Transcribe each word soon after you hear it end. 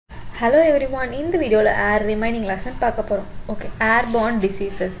Hello everyone, in the video air remaining lesson okay, airborne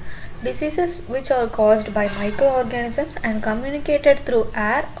diseases. Diseases which are caused by microorganisms and communicated through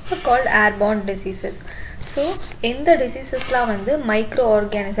air are called airborne diseases. So in the diseases la vandu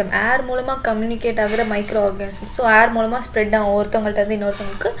microorganism air மூலமா communicate ஆகுற microorganism, so air மூலமா spread ஆகும், ஒருத்தவங்கள்ட்ட இருந்து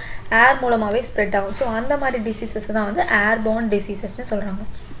இன்னொருத்தவங்களுக்கு air மூலமாவே spread ஆகும். so அந்த மாதிரி diseases தான் வந்து airborne diseases னு சொல்றாங்க.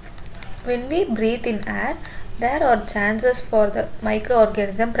 When we breathe in air, there are chances for the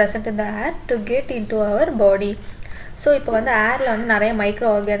microorganism present in the air to get into our body. So இப்போ வந்து airல வந்து நிறைய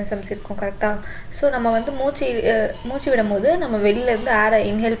microorganisms இருக்கும் கரெக்ட்டா. so நம்ம வந்து மூச்சு விடும்போது நம்ம வெளியில இருந்து air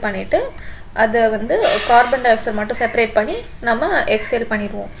inhale பண்ணிட்டு அத வந்து கார்பன் டை ஆக்சைடு மட்டும் செப்பரேட் பண்ணி நம்ம எக்ஸேல்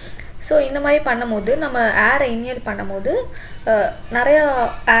பண்ணிடுவோம். so இந்த மாதிரி பண்ணும்போது நம்ம air inhale பண்ணும்போது நிறைய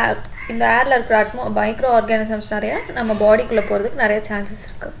இந்த airல இருக்கிற microorganisms நிறைய நம்ம பாடிக்குள்ள போறதுக்கு நிறைய chances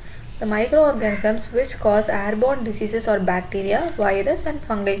இருக்கு. The microorganisms which cause airborne diseases are bacteria, virus and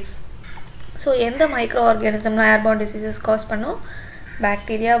fungi. So எந்த microorganism airborne diseases cause பண்ணும்?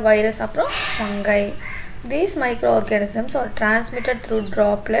 Bacteria, virus அப்புறம் fungi. These microorganisms are transmitted through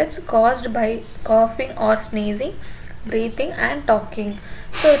droplets caused by coughing or sneezing, breathing and talking.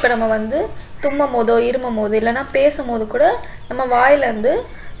 So இப்போ நம்ம வந்து தும்மும்போதோ இருமும்போதோ இல்லனா பேசும்போது கூட நம்ம வாயில இருந்து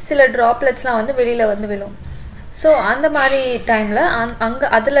சில dropletsலாம் வந்து வெளியில வந்து விழும். so அந்த மாதிரி டைம்ல அங்க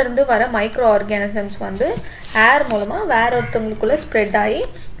அதில இருந்து வர மைக்ரோ ஆர்கானிசம்ஸ் வந்து ஏர் மூலமா வேற ஒருத்தங்களுக்குள்ள ஸ்ப்ரெட் ஆகி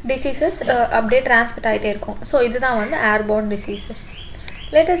டிசீसेस அப்படியே ட்ரான்ஸ்மிட் ஆயிட்டே இருக்கும். so இதுதான் வந்து airborne diseases.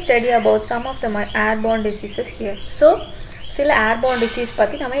 let us study about some of the airborne diseases here. so சில airborne disease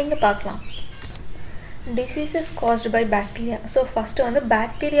பத்தி நாம இங்க பார்க்கலாம். diseases caused by bacteria. so first வந்து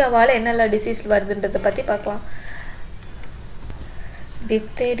பாக்டீரியாவால என்னெல்லாம் டிசீஸ் வருதுன்றத பத்தி பார்க்கலாம்.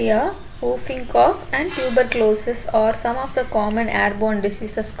 diphtheria, whooping cough and tuberculosis are some of the common airborne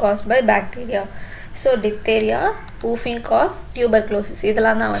diseases caused by bacteria. so diphtheria, whooping cough, tuberculosis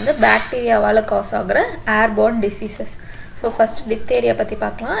இதெல்லாம் தான் வந்து பாக்டீரியாவால காஸ் ஆகுற airborne diseases. so first diphtheria பத்தி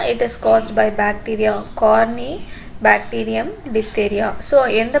பார்க்கலாம். it is caused by bacteria Corynebacterium diphtheria. so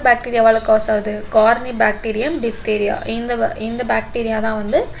எந்த பாக்டீரியாவால cos ஆகுது? Corynebacterium diphtheria. இந்த bacteria தான்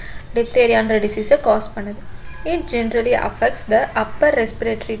வந்து diphtheriaன்ற டிசீஸை காஸ் பண்ணுது. It generally affects the upper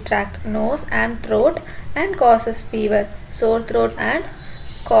respiratory tract, nose and throat and causes fever, sore throat and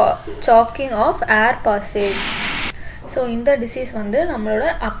choking of air passage. so இந்த disease வந்து நம்மளோட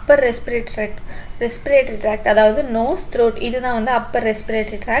upper respiratory tract அதாவது nose, throat இதுதான் வந்து upper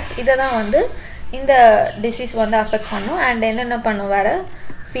respiratory tract. இத தான் வந்து இந்த disease வந்து affect பண்ணும் and என்னென்ன பண்ணும்? வேற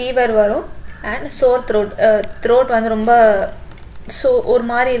fever வரும் and sore throat வந்து ரொம்ப ஒரு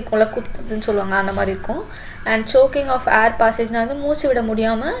மாதிரி இருக்கும்ல, குத்துதுன்னு சொல்லுவாங்க, அந்த மாதிரி இருக்கும். and choking of air passage வந்து மூச்சு விட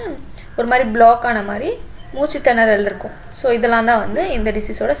முடியாம ஒரு மாதிரி பிளாக் ஆன மாதிரி மூச்சு திணறல் இருக்கும். so இதெல்லாம் தான் வந்து இந்த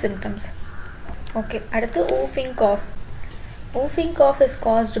டிசீஸோட symptoms. ஓகே, அடுத்து whooping cough. whooping cough is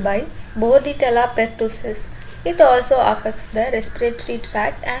caused by Bordetella pertussis. it also affects the respiratory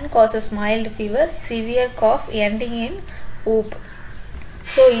tract and causes mild fever, severe cough ending in whoop.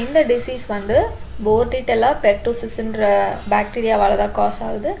 so இந்த டிசீஸ் வந்து Bordetella pertussis என்ற பாக்டீரியாவால தான் cos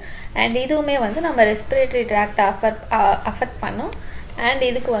ஆகுது and இதுவுமே வந்து நம்ம respiratory tract affect பண்ணும் and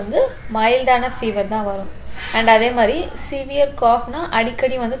இதுக்கு வந்து மைல்டான ஃபீவர் தான் வரும் and அதே மாதிரி சிவியர் காஃப்னா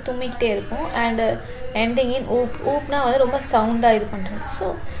அடிக்கடி வந்து தும்மிக்கிட்டே இருக்கும் and எண்டிங் இன் ஊப்னா வந்து ரொம்ப சவுண்டாக இது பண்ணுறது. ஸோ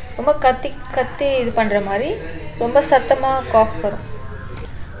ரொம்ப கத்தி இது பண்ணுற மாதிரி ரொம்ப சத்தமாக காஃப் வரும்.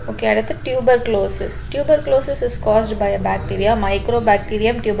 ஓகே, அடுத்து tuberculosis. tuberculosis is caused by a bacteria,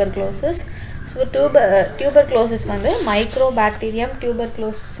 Mycobacterium tuberculosis. so tuberculosis வந்து Mycobacterium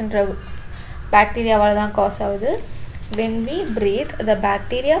tuberculosis என்ற பாக்டீரியாவால தான் காஸ் ஆகுது. when we breathe, the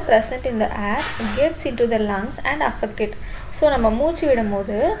bacteria present in the air gets into the lungs and affect it. so நம்ம மூச்சு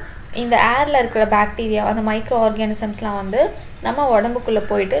விடும்போது இந்த ஏர்ல இருக்கிற பாக்டீரியா அந்த மைக்ரோ ஆர்கானிசம்ஸ்லாம் வந்து நம்ம உடம்புக்குள்ள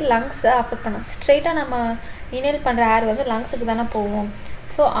போயிட்டு லங்ஸை அஃபெக்ட் பண்ணும். ஸ்ட்ரெயிட்டாக நம்ம இன்ஹேல் பண்ணுற ஏர் வந்து லங்ஸுக்கு தானே போவோம்.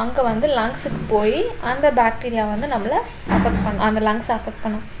 ஸோ அங்கே வந்து லங்ஸுக்கு போய் அந்த பாக்டீரியா வந்து நம்மளை அஃபெக்ட் பண்ணும், அந்த லங்ஸை அஃபெக்ட்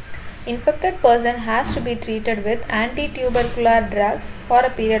பண்ணும். infected person has to be treated with anti-tubercular drugs for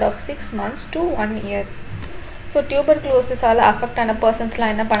a period of 6 months to 1 year. so tuberculosis ஆல affect ஆன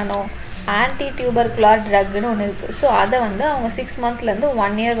personsலாம் என்ன பண்ணணும்? anti-tubercular drugனு ஒன்று இருக்குது. ஸோ அதை வந்து அவங்க 6 monthலேருந்து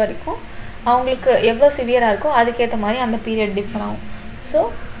 1 year வரைக்கும் அவங்களுக்கு எவ்வளோ சிவியராக இருக்கோ அதுக்கேற்ற மாதிரி அந்த பீரியட் டிஃபர் ஆகும். ஸோ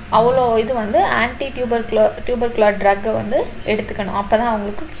அவ்வளோ இது வந்து anti-tubercular ட்ரக்கை வந்து எடுத்துக்கணும், அப்போ தான்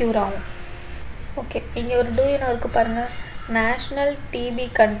அவங்களுக்கு க்யூர் ஆகும். ஓகே, இங்கே ஒரு டூயினோ இருக்குது பாருங்கள். National TB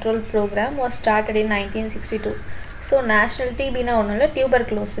Control Program was started in 1962. so National TBனா ஒன்றும் இல்லை,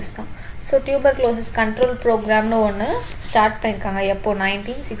 டியூபர்குலோசிஸ் தான். ஸோ டியூபர்குலோசிஸ் கண்ட்ரோல் ப்ரோக்ராம்னு ஒன்று ஸ்டார்ட் பண்ணியிருக்காங்க. எப்போ?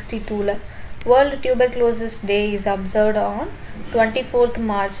 1962. World Tuberculosis Day is observed on 24th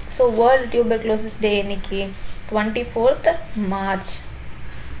March. so World Tuberculosis Day என்னைக்கு? 24th March.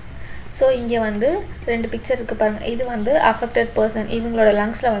 ஸோ இங்கே வந்து 2 பிக்சர் இருக்குது பாருங்கள். இது வந்து அஃபெக்டட் பர்சன், இவங்களோட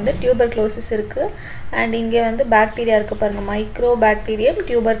லங்ஸில் வந்து டியூபர்குலோசிஸ் இருக்குது. அண்ட் இங்கே வந்து பாக்டீரியா இருக்குது பாருங்கள், மைக்ரோ பாக்டீரியம்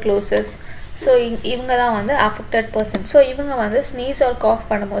டியூபர்குலோசிஸ். ஸோ இவங்க தான் வந்து அஃபெக்டட் பர்சன். ஸோ இவங்க வந்து ஸ்னீஸ் ஆர் காஃப்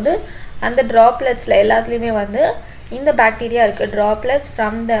பண்ணும்போது அந்த ட்ராப்லெட்ஸில் எல்லாத்துலேயுமே வந்து இந்த பாக்டீரியா இருக்குது. Droplets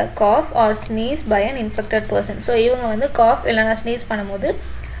from the cough R sneeze by an infected person. So இவங்க வந்து காஃப் இல்லைனா ஸ்னீஸ் பண்ணும்போது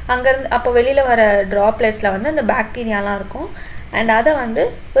அங்கேருந்து அப்போ வெளியில் வர ட்ராப்லெட்ஸில் வந்து அந்த பாக்டீரியாலாம் இருக்கும். அண்ட் அதை வந்து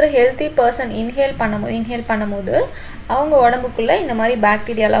ஒரு ஹெல்த்தி பர்சன் இன்ஹேல் பண்ணும்போது அவங்க உடம்புக்குள்ளே இந்த மாதிரி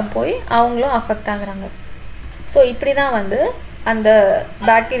பாக்டீரியாலாம் போய் அவங்களும் அஃபெக்ட் ஆகுறாங்க. ஸோ இப்படி தான் வந்து அந்த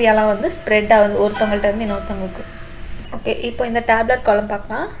பாக்டீரியாலாம் வந்து ஸ்ப்ரெட் ஆகுது ஒருத்தவங்கள்ட்டேருந்து இன்னொருத்தவங்களுக்கு. ஓகே, இப்போ இந்த டேப்லெட் காலம்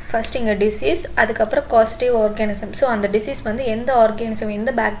பார்க்கலாம். ஃபர்ஸ்ட் இங்கே டிசீஸ், அதுக்கப்புறம் காசட்டிவ் ஆர்கானிசம். ஸோ அந்த டிசீஸ் வந்து எந்த ஆர்கானிசம்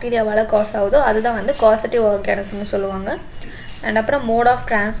எந்த பாக்டீரியாவால் காஸ் ஆகுதோ அதுதான் வந்து காசட்டிவ் ஆர்கானிசம்னு சொல்லுவாங்க. அண்ட் அப்புறம் மோட் ஆஃப்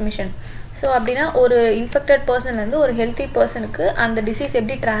டிரான்ஸ்மிஷன். ஸோ அப்படின்னா ஒரு இன்ஃபெக்டட் பர்சன்லேருந்து ஒரு ஹெல்த்தி பர்சனுக்கு அந்த டிசீஸ்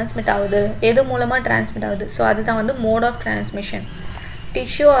எப்படி டிரான்ஸ்மிட் ஆகுது, எது மூலமாக டிரான்ஸ்மிட் ஆகுது, ஸோ அதுதான் வந்து mode of transmission.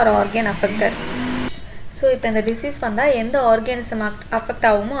 Tissue R organ affected. So இப்போ இந்த டிசீஸ் வந்தால் எந்த ஆர்கானிசம் அஃபெக்ட்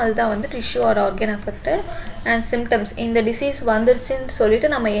ஆகுமோ அதுதான் வந்து tissue R organ affected. And symptoms, இந்த டிசீஸ் வந்துருச்சுன்னு சொல்லிட்டு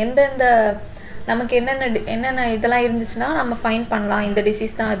நம்ம எந்தெந்த நமக்கு என்னென்ன இதெல்லாம் இருந்துச்சுன்னா நம்ம ஃபைன் பண்ணலாம் இந்த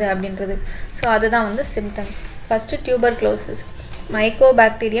டிசீஸ் தான் அது அப்படின்றது. ஸோ அதுதான் வந்து symptoms. First tuberculosis,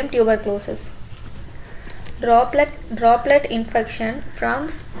 Mycobacterium tuberculosis. droplet infection from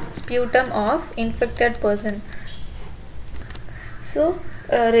sputum of infected person. So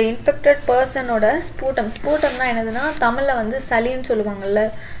ஒரு இன்ஃபெக்டட் பர்சனோட ஸ்பூட்டம்னா என்னதுன்னா தமிழில் வந்து சளின்னு சொல்லுவாங்கள்ல.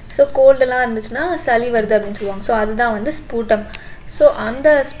 ஸோ கோல்டெல்லாம் இருந்துச்சுன்னா சளி வருது அப்படின்னு சொல்லுவாங்க. ஸோ அதுதான் வந்து ஸ்பூட்டம். ஸோ அந்த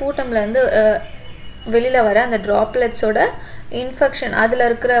ஸ்பூட்டம்லேருந்து வெளியில் வர அந்த ட்ராப்லெட்ஸோட இன்ஃபெக்ஷன் அதில்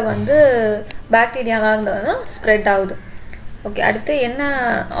இருக்கிற வந்து பாக்டீரியாலாம் இருந்தது ஸ்ப்ரெட் ஆகுது. ஓகே, அடுத்து என்ன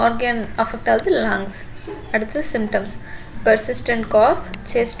ஆர்கன் அஃபெக்ட் ஆகுது? லங்ஸ். அடுத்து symptoms, persistent cough,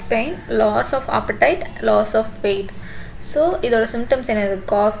 chest pain, loss of appetite, loss of weight. So இதோட சிம்டம்ஸ் என்னது?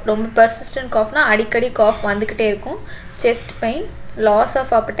 காஃப், ரொம்ப பெர்சிஸ்டன்ட் காஃப்னா அடிக்கடி காஃப் வந்துக்கிட்டே இருக்கும். Chest pain, loss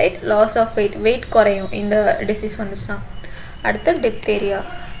of appetite, loss of weight குறையும் இந்த டிசீஸ் வந்துச்சுன்னா. அடுத்து டிப்தேரியா,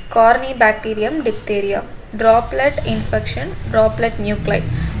 Carney bacterium டிப்தேரியா. Droplet infection, droplet நியூக்ளைட்.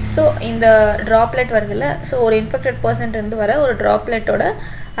 So இந்த ட்ராப்லெட் வருதுல்ல, ஸோ ஒரு இன்ஃபெக்டட் பர்சன்ட்லேருந்து வர ஒரு ட்ராப்லெட்டோட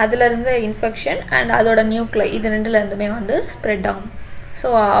அதிலிருந்து இன்ஃபெக்ஷன் அண்ட் அதோட நியூக்ளை இது ரெண்டுலேருந்துமே வந்து ஸ்ப்ரெட் ஆகும். ஸோ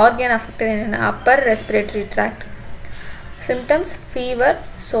ஆர்கன் அஃபெக்டட் என்னென்ன? Appar respiratory tract. Symptoms, fever,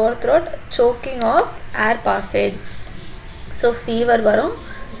 Chor throat, soaking of air passage. So fever வரும்,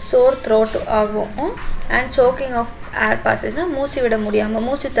 சோர் த்ரோட் ஆகும், அண்ட் சோக்கிங் ஆஃப் ஏர் பாசேஜ்னால் மூச்சு விட முடியாமல்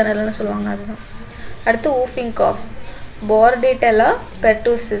மூச்சு திணறல்னு சொல்லுவாங்க, அதுதான். அடுத்து whooping cough, போர்டேட்டெல்லா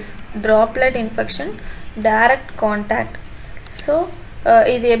pertussis, droplet infection, direct contact. So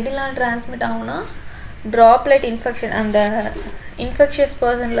இது எப்படிலாம் டிரான்ஸ்மிட் ஆகும்னா ட்ராப்லெட் இன்ஃபெக்ஷன், அந்த இன்ஃபெக்ஷியஸ்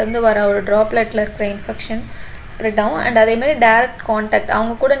பர்சன்லேருந்து வர ஒரு ட்ராப்லெட்டில் இருக்கிற இன்ஃபெக்ஷன் ஸ்ப்ரெட் ஆகும். அண்ட் அதேமாதிரி டைரக்ட் கான்டாக்ட்,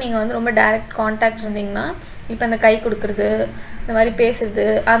 அவங்க கூட நீங்கள் வந்து ரொம்ப டைரக்ட் கான்டாக்ட் இருந்தீங்கன்னா இப்போ இந்த கை கொடுக்குறது இந்த மாதிரி பேசுறது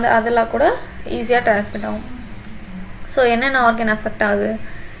அதெல்லாம் கூட ஈஸியாக டிரான்ஸ்மிட் ஆகும். ஸோ என்னென்ன ஆர்கன் அஃபெக்ட் ஆகுது?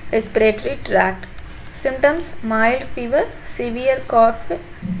 Respiratory tract. Symptoms, mild fever, severe cough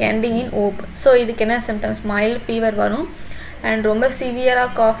ending இன் ஊப். ஸோ இதுக்கு என்ன சிம்டம்ஸ்? மைல்டு ஃபீவர் வரும் அண்ட் ரொம்ப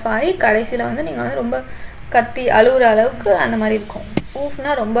சிவியராக காஃப் ஆகி கடைசியில் வந்து நீங்கள் வந்து ரொம்ப கத்தி அழுகுற அளவுக்கு அந்த மாதிரி இருக்கும்.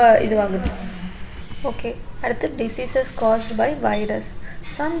 ஊஃப்னா ரொம்ப இதுவாகுது. ஓகே, அடுத்து diseases caused by virus.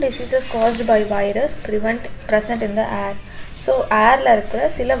 Some diseases caused by virus present in the air. So ஏரில் இருக்கிற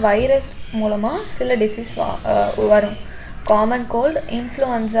சில வைரஸ் மூலமாக சில டிசீஸ் வரும். Common cold,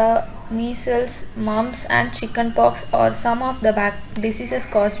 influenza, measles, mumps and chickenpox are some of the diseases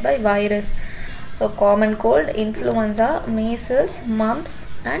caused by virus. So common cold, influenza, measles, mumps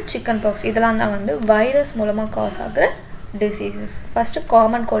and chickenpox இதெல்லாம் தான் வந்து virus மூலமாக காஸ் ஆகிற diseases. First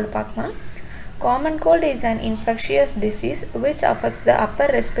common cold பார்க்கலாம். Common cold is an infectious disease which affects the upper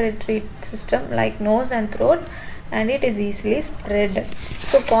respiratory system like nose and throat and it is easily spread.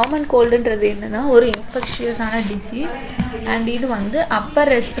 So common cold ன்றது என்னன்னா ஒரு இன்ஃபெக்ஷியஸான disease and இது வந்து Appar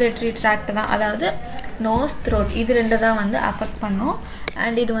respiratory tract தான், அதாவது nose throat இது ரெண்டு தான் வந்து அஃபெக்ட் பண்ணும்.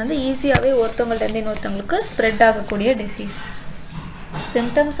 அண்ட் இது வந்து ஈஸியாகவே ஒருத்தவங்கள்ட்டேருந்து இன்னொருத்தவங்களுக்கு ஸ்ப்ரெட் ஆகக்கூடிய disease.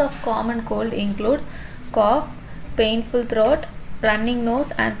 Symptoms of common gold include cough, painful throat, running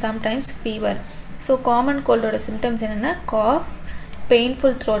nose and sometimes fever. So common கோல்டோட symptoms என்னென்னா காஃப்,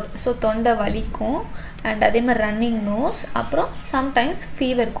 பெயின்ஃபுல் த்ரோட், ஸோ தொண்டை வலிக்கும் அண்ட் அதே மாதிரி ரன்னிங் நோஸ், அப்புறம் சம்டைம்ஸ்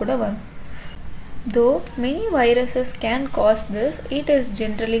ஃபீவர் கூட வரும். Though many viruses can cause this, it is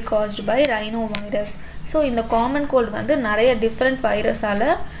generally caused by rhinovirus. So இந்த common cold வந்து நிறைய டிஃப்ரெண்ட் வைரஸால்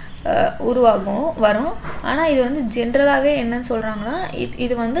வரும். ஆனால் இது வந்து ஜென்ரலாகவே என்னன்னு சொல்கிறாங்கன்னா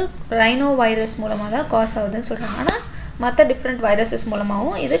இது வந்து ரைனோ வைரஸ் மூலமாக தான் காஸ் ஆகுதுன்னு சொல்கிறாங்க. ஆனால் மற்ற டிஃப்ரெண்ட் வைரஸஸ்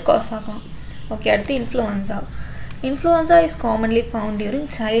மூலமாகவும் இது காஸ் ஆகலாம். ஓகே, அடுத்து influenza. Influenza is commonly found during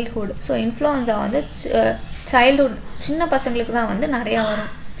childhood. So influenza வந்து சைல்ட்ஹுட் சின்ன பசங்களுக்கு தான் வந்து நிறையா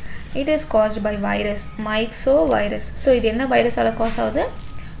வரும். It is caused by virus myxo virus. So இது என்ன வைரஸால் காஸ் ஆகுது?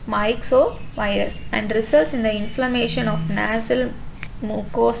 Myxo virus and results in the inflammation of nasal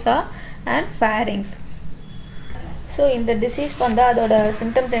mucosa and pharynx. So இந்த டிசீஸ் வந்து அதோட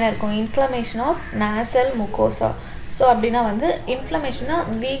சிம்டம்ஸ் என்ன இருக்கும்? Inflammation of nasal mucosa. So அப்படின்னா வந்து இன்ஃப்ளமேஷன்னா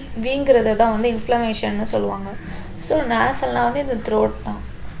வீங்கிறது தான் வந்து இன்ஃப்ளமேஷன்னு சொல்லுவாங்க. ஸோ நேசல்னால் வந்து இந்த த்ரோட் தான்.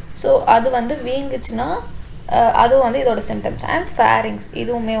 ஸோ அது வந்து வீங்குச்சுன்னா அதுவும் வந்து இதோட சிம்டம்ஸ். அண்ட் ஃபேரிங்ஸ்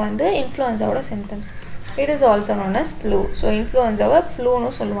இதுவுமே வந்து இன்ஃப்ளூயன்ஸாவோட symptoms. It is also known as flu. So இன்ஃப்ளூயன்ஸாவை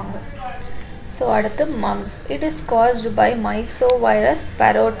ஃப்ளூன்னு சொல்லுவாங்க. ஸோ அடுத்து mumps. It is caused by myxovirus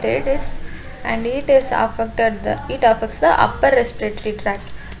parotitis and it affects the upper respiratory tract.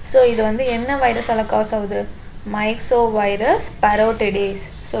 So இது வந்து என்ன வைரஸால் காஸ் ஆகுது? myxovirus parotitis.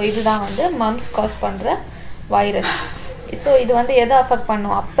 ஸோ இதுதான் வந்து மம்ஸ் காஸ் பண்ணுற வைரஸ். ஸோ இது வந்து எதை அஃபெக்ட்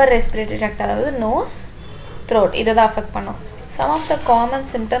பண்ணும்? அப்பர் ரெஸ்பிரேட்டரி ட்ராக்ட், அதாவது நோஸ், த்ரோட், இதை தான் அஃபெக்ட் பண்ணும். Some of the common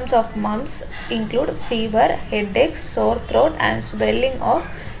symptoms of mumps include fever, headaches, sore throat and swelling of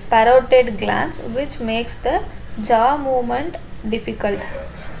parotid glands which makes the jaw movement difficult.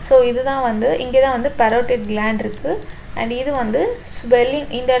 So இதுதான் வந்து இங்கே தான் வந்து parotid gland இருக்குது. அண்ட் இது வந்து ஸ்வெல்லிங்,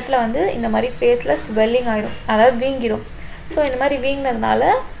 இந்த இடத்துல வந்து இந்த மாதிரி ஃபேஸில் ஸ்வெல்லிங் ஆயிரும், அதாவது வீங்கிரும். ஸோ இந்த மாதிரி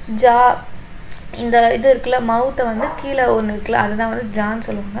வீங்கினதுனால ஜா, இந்த இது இருக்குல்ல மவுத்தை வந்து கீழே ஒன்று இருக்குல்ல அதுதான் வந்து ஜான்னு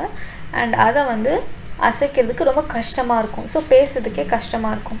சொல்லுவாங்க. அண்ட் அதை வந்து அசைக்கிறதுக்கு ரொம்ப கஷ்டமாக இருக்கும். ஸோ பேசுறதுக்கே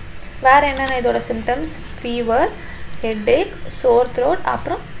கஷ்டமாக இருக்கும். வேறு என்னென்ன இதோட சிம்டம்ஸ்? ஃபீவர், ஹெட்டேக், சோர் த்ரோட்,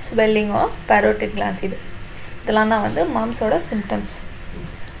 அப்புறம் ஸ்வெல்லிங் ஆஃப் parotid glands. இதெல்லாம் தான் வந்து மம்ஸோட சிம்டம்ஸ்.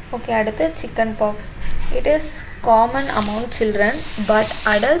 ஓகே, அடுத்து chicken box. It is common amount children but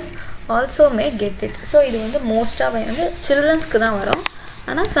adults also May get it. So இது வந்து மோஸ்ட்டாக வந்து சில்ட்ரன்ஸ்க்கு தான் வரும்,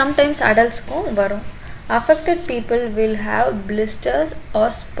 ஆனால் சம்டைம்ஸ் அடல்ட்ஸ்க்கும் வரும். Affected people will have blisters or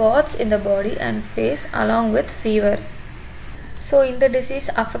spots in the body and face along with fever. So இந்த disease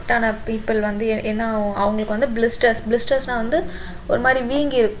affect ஆன பீப்புள் வந்து என்ன ஆகும்? அவங்களுக்கு வந்து பிளிஸ்டர்ஸ்னால் வந்து ஒரு மாதிரி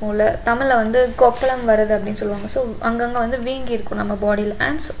வீங்கி இருக்கும்ல, தமிழில் வந்து கொப்பளம் வருது அப்படின்னு சொல்லுவாங்க. ஸோ அங்கங்கே வந்து வீங்கி இருக்கும் நம்ம பாடியில்.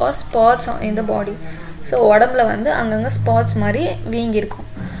 அண்ட் ஆர் ஸ்பாட்ஸ் இந்த பாடி. ஸோ உடம்புல வந்து அங்கங்கே ஸ்பாட்ஸ் மாதிரி வீங்கி இருக்கும்.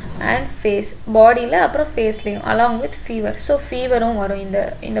 அண்ட் ஃபேஸ், பாடியில் அப்புறம் ஃபேஸ்லேயும் அலாங் வித் ஃபீவர். ஸோ ஃபீவரும் வரும்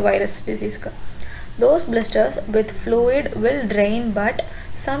இந்த virus டிசீஸ்க்கு. Those blisters with fluid will drain but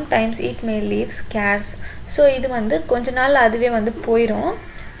sometimes it may leave scars. So இது வந்து கொஞ்ச நாள் அதுவே வந்து போயிடும்.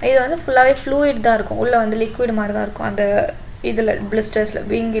 இது வந்து ஃபுல்லாகவே ஃப்ளூயிட் தான் இருக்கும், உள்ளே வந்து லிக்விட் மாதிரி தான் இருக்கும் அந்த இதில் பிளிஸ்டர்ஸில்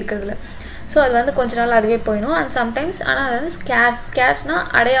வீங்கி இருக்கிறதுல. ஸோ அது வந்து கொஞ்ச நாள் அதுவே போயிடும். அண்ட் சம்டைம்ஸ் ஆனால் அது வந்து ஸ்கேர்ஸ்னால்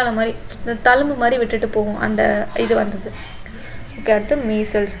அடையாளம் மாதிரி இந்த தழும்பு மாதிரி விட்டுட்டு போகும் அந்த இது வந்தது. ஓகே, அடுத்து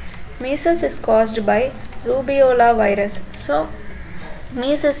measles. Measles is caused by ரூபியோலா virus. So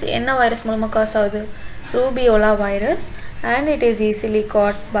measles என்ன வைரஸ் மூலமாக காஸ் ஆகுது? ரூபியோலா virus. And it is easily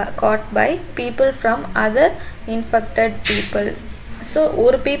God by people from other infected people. So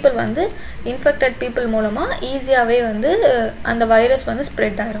ஒரு பீப்புள் வந்து இன்ஃபெக்டட் பீப்புள் மூலமாக ஈஸியாகவே வந்து அந்த வைரஸ் வந்து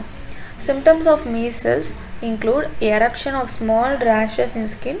ஸ்ப்ரெட் ஆகிரும். Symptoms of measles include eruption of small rashes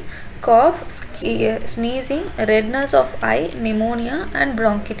in skin, cough, sneezing, redness of eye, pneumonia and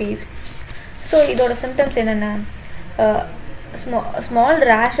bronchitis. So இதோட symptoms என்னென்ன? ஸ்மால்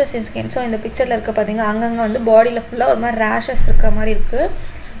ரேஷஸ் இன் ஸ்கின். ஸோ இந்த பிக்சரில் இருக்க பார்த்தீங்கன்னா அங்கங்கே வந்து பாடியில் ஃபுல்லாக ஒரு மாதிரி ரேஷஸ் இருக்கிற மாதிரி இருக்குது.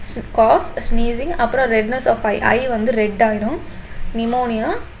 காஃப், ஸ்னீசிங், அப்புறம் ரெட்னஸ் ஆஃப் ஐ வந்து ரெட் ஆயிரும். நிமோனியா,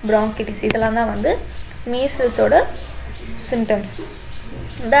 bronchitis, இதெல்லாம் தான் வந்து மீசல்ஸோட symptoms.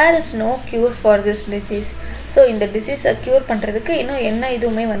 There is no cure for this disease. So இந்த டிசீஸை க்யூர் பண்ணுறதுக்கு இன்னும் என்ன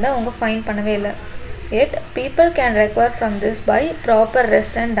இதுவுமே வந்து அவங்க ஃபைண்ட் பண்ணவே இல்லை. எட் people can recover from this by proper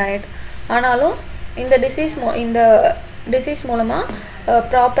rest and diet. ஆனாலும் இந்த டிசீஸ் மூலமாக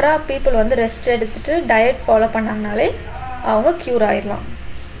ப்ராப்பராக பீப்புள் வந்து ரெஸ்ட் எடுத்துகிட்டு டயட் ஃபாலோ பண்ணாங்கனாலே அவங்க க்யூர் ஆயிடலாம்.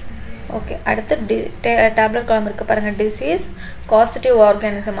 ஓகே, அடுத்து டேப்லெட் காலம் இருக்குது பாருங்கள். Disease, causative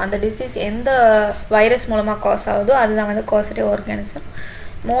organism. அந்த டிசீஸ் எந்த வைரஸ் மூலமாக காஸ் ஆகுதோ அதுதான் வந்து causative organism.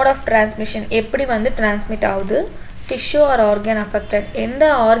 Mode of transmission, எப்படி வந்து டிரான்ஸ்மிட் ஆகுது. டிஷ்யூ ஆர் ஆர்கன் அஃபெக்டட், எந்த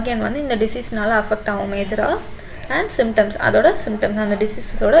ஆர்கன் வந்து இந்த டிசீஸ்னால அஃபெக்ட் ஆகும் மேஜராக. அண்ட் சிம்டம்ஸ், அதோட சிம்டம்ஸ், அந்த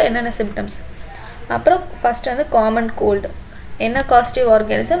டிசீஸோட என்னென்ன சிம்டம்ஸ். அப்புறம் ஃபஸ்ட் வந்து காமன் கோல்டு. என்ன causative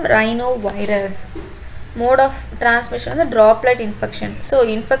organism? Rhino virus. Mode of transmission வந்து droplet infection. So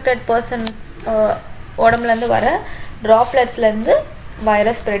infected person உடம்புலேருந்து வர ட்ராப்லெட்ஸ்லேருந்து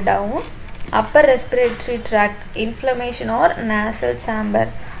வைரஸ் ஸ்ப்ரெட் ஆகும். Appar respiratory tract inflammation R nasal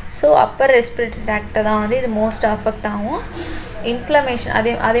sambar. So Appar respiratory ட்ராக்டை தான் வந்து இது மோஸ்ட் அஃபெக்ட் ஆகும். இன்ஃப்ளமேஷன்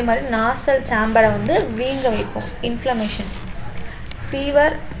அதே மாதிரி நாசல் சாம்பரை வந்து வீங்க வைக்கும். Inflammation.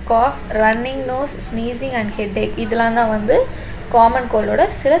 Fever, cough, running nose, sneezing and headache. இதெல்லாம் தான் வந்து common cold-ஓட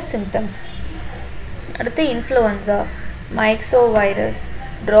சில symptoms. அடுத்து influenza, myxovirus,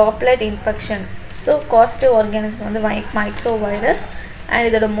 droplet infection. So causative organism வந்து myxovirus and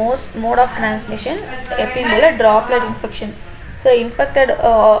இதோட mode of transmission எப்பயும் போல droplet infection. So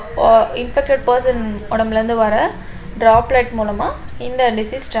infected person உடம்புலேருந்து வர droplet மூலமா இந்த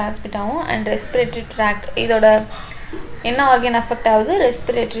disease transmit ஆகும். And respiratory tract, இதோட என்ன organ affect ஆகுது?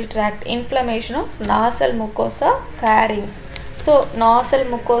 Respiratory tract, inflammation of nasal mucosa, pharynx. So nasal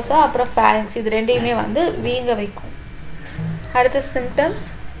mucosa அப்புறம் pharynx இது ரெண்டையுமே வந்து வீங்க வைக்கும். அடுத்த symptoms,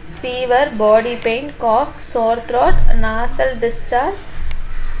 fever, body pain, cough, sore throat, nasal discharge,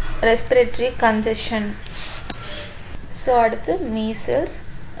 respiratory congestion. So அடுத்து measles,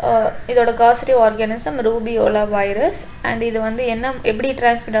 இதோட causative organism rubeola virus and இது வந்து என்ன எப்படி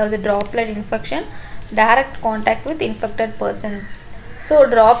transmit ஆகுது? Droplet infection, direct contact with infected person. So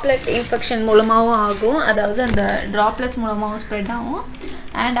droplet infection மூலமாவும் ஆகும், அதாவது அந்த droplets மூலமாவும் spread ஆகும்.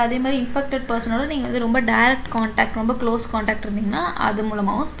 And அதே மாதிரி infected personோட நீங்கள் வந்து ரொம்ப direct contact, ரொம்ப close contact இருந்தீங்கன்னா அது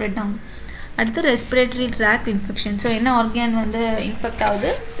மூலமாவும் spread ஆகும். அடுத்து respiratory tract infection. So என்ன organ வந்து infect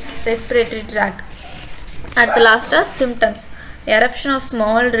ஆகுது? Respiratory tract. At the last are symptoms, eruption of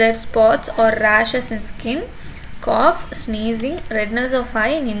small red spots or rashes in skin, cough, sneezing, redness of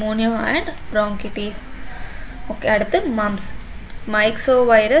eye, pneumonia and bronchitis. Okay, அடுத்து mumps,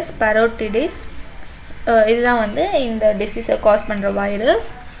 myxovirus, parotiditis. இதுதான் வந்து இந்த disease cause பண்ற virus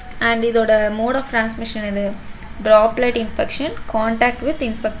and இதோட mode of transmission இது droplet infection, contact with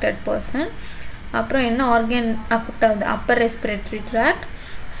infected person. அப்புறம் என்ன organ affect ஆகுது? upper respiratory tract.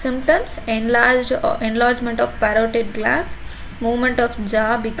 Symptoms, enlargement of parotid glands, movement of jaw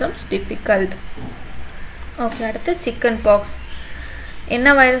becomes difficult. Okay, அடுத்து chicken pox.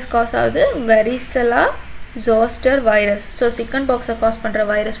 என்ன virus cause ஆகுது? varicella zoster virus. So chicken pox cause பண்ற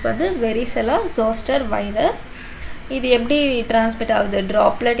virus வந்து varicella zoster virus. இது எப்படி transmit ஆகுது?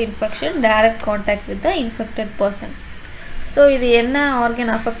 droplet infection, direct contact with the infected person. So இது என்ன organ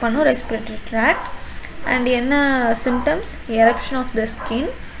affect பண்ணும்? respiratory tract. And என்ன symptoms, eruption of the skin,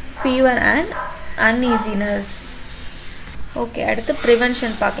 fever and uneasiness. Okay, அடுத்து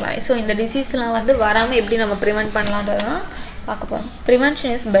prevention பார்க்கலாம். So இந்த டிசீஸ்லாம் வந்து வராமல் எப்படி நம்ம ப்ரிவென்ட் பண்ணலான்றதான் பார்க்க போகிறோம். prevention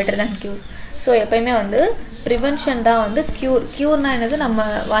is better than cure. So எப்பயுமே வந்து ப்ரிவென்ஷன் தான் வந்து க்யூர்னா என்னது? நம்ம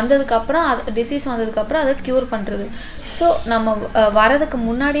வந்ததுக்கப்புறம் அது டிசீஸ் வந்ததுக்கப்புறம் அதை க்யூர் பண்ணுறது. ஸோ நம்ம வரதுக்கு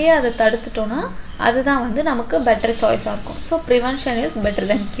முன்னாடியே அதை தடுத்துட்டோன்னா அதுதான் வந்து நமக்கு பெட்டர் சாய்ஸாக இருக்கும். So prevention is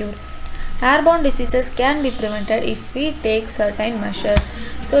better then cure. Airborne diseases can be prevented if we take certain measures.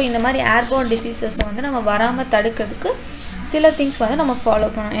 So இந்த மாதிரி airborne diseases வந்து நம்ம வராமல் தடுக்கிறதுக்கு சில திங்ஸ் வந்து நம்ம ஃபாலோ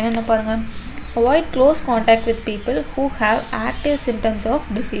பண்ணணும். என்னென்ன பாருங்கள், avoid close contact with people who have active symptoms of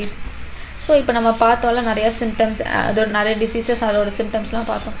disease. So இப்போ நம்ம பார்த்தோம்ல நிறையா சிம்டம்ஸ், அதோட நிறைய டிசீசஸ் அதோட சிம்டம்ஸ்லாம்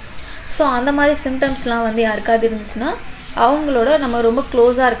பார்த்தோம். ஸோ அந்த மாதிரி சிம்டம்ஸ்லாம் வந்து யாருக்காவது இருந்துச்சுன்னா அவங்களோட நம்ம ரொம்ப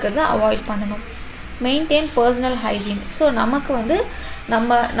க்ளோஸாக இருக்கிறத அவாய்ட் பண்ணணும். Maintain personal hygiene. ஸோ நமக்கு வந்து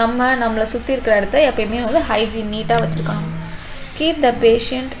நம்மளை சுற்றி இருக்கிற இடத்த எப்பயுமே வந்து ஹைஜீன் நீட்டாக வச்சுருக்கணும். Keep the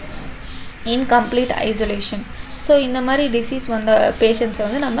patient in complete isolation. So இந்த மாதிரி டிசீஸ் வந்த பேஷண்ட்ஸை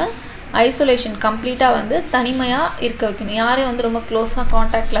வந்து நம்ம ஐசோலேஷன் கம்ப்ளீட்டாக வந்து தனிமையாக இருக்க வைக்கணும். யாரையும் வந்து ரொம்ப க்ளோஸாக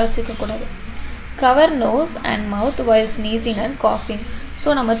காண்டாக்டில் வச்சுக்கக்கூடாது. Cover nose and mouth while sneezing and காஃபிங். So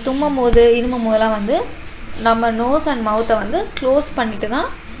நம்ம தும்மும் போது இருமும் போதெல்லாம் வந்து நம்ம நோஸ் அண்ட் மவுத்தை வந்து க்ளோஸ் பண்ணிட்டு தான்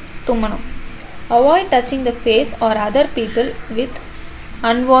தும்மணும். Avoid touching the face R other people with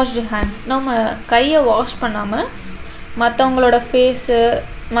அன்வாஷ்டு hands. நம்ம கையை வாஷ் பண்ணாமல் மற்றவங்களோட ஃபேஸு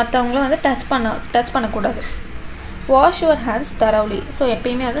மற்றவங்கள வந்து டச் பண்ணக்கூடாது. Wash your hands thoroughly. So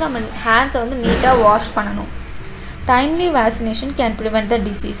எப்பயுமே வந்து நம்ம ஹேண்ட்ஸை வந்து நீட்டாக வாஷ் பண்ணணும். Timely vaccination can prevent the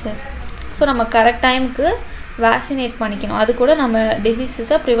diseases. So நம்ம கரெக்ட் டைமுக்கு வேக்சினேட் பண்ணிக்கணும். அது கூட நம்ம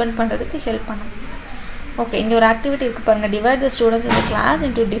டிசீசஸை ப்ரிவெண்ட் பண்ணுறதுக்கு ஹெல்ப் பண்ணணும். ஓகே, இங்கே ஒரு ஆக்டிவிட்டி இருக்குது பாருங்கள். Divide the students in the class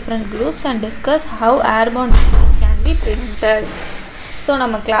into different groups and discuss have airborne diseases can be prevented. So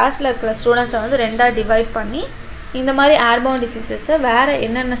நம்ம கிளாஸில் இருக்கிற ஸ்டூடெண்ட்ஸை வந்து ரெண்டாக டிவைட் பண்ணி இந்த மாதிரி ஏர்போர்ன் டிசீசஸை வேறு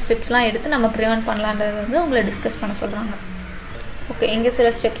என்னென்ன ஸ்டெப்ஸ்லாம் எடுத்து நம்ம ப்ரிவெண்ட் பண்ணலான்றது வந்து உங்களை டிஸ்கஸ் பண்ண சொல்கிறாங்க. ஓகே, இங்கே சில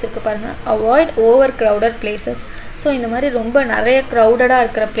ஸ்டெப்ஸ் இருக்குது பாருங்கள். Avoid over crowded places. So இந்த மாதிரி ரொம்ப நிறைய க்ரௌடடாக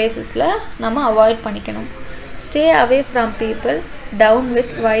இருக்கிற பிளேசஸில் நம்ம அவாய்ட் பண்ணிக்கணும். Stay away from people down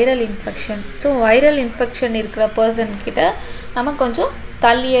with viral infection. So viral infection இருக்கிற பர்சன்கிட்ட நம்ம கொஞ்சம்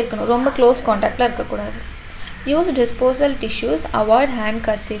தள்ளியே இருக்கணும், ரொம்ப க்ளோஸ் காண்டாக்டில் இருக்கக்கூடாது. Use disposal tissues, avoid hand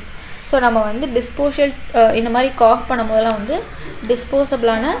kerchief. So நம்ம வந்து டிஸ்போசல் இந்த மாதிரி காஃப் பண்ணும் போதெல்லாம் வந்து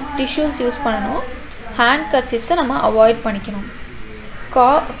டிஸ்போசபிளான டிஷ்யூஸ் யூஸ் பண்ணணும். ஹேண்ட் கர்சீஃப்ஸை நம்ம அவாய்ட் பண்ணிக்கணும்.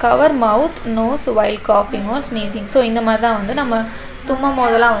 கவர் மவுத் nose while காஃபிங் R sneezing. So இந்த மாதிரி தான் வந்து நம்ம தும்மும்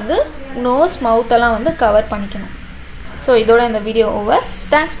போதெல்லாம் வந்து நோஸ் மவுத்தெல்லாம் வந்து கவர் பண்ணிக்கணும். ஸோ இதோட இந்த video over.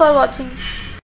 Thanks for watching.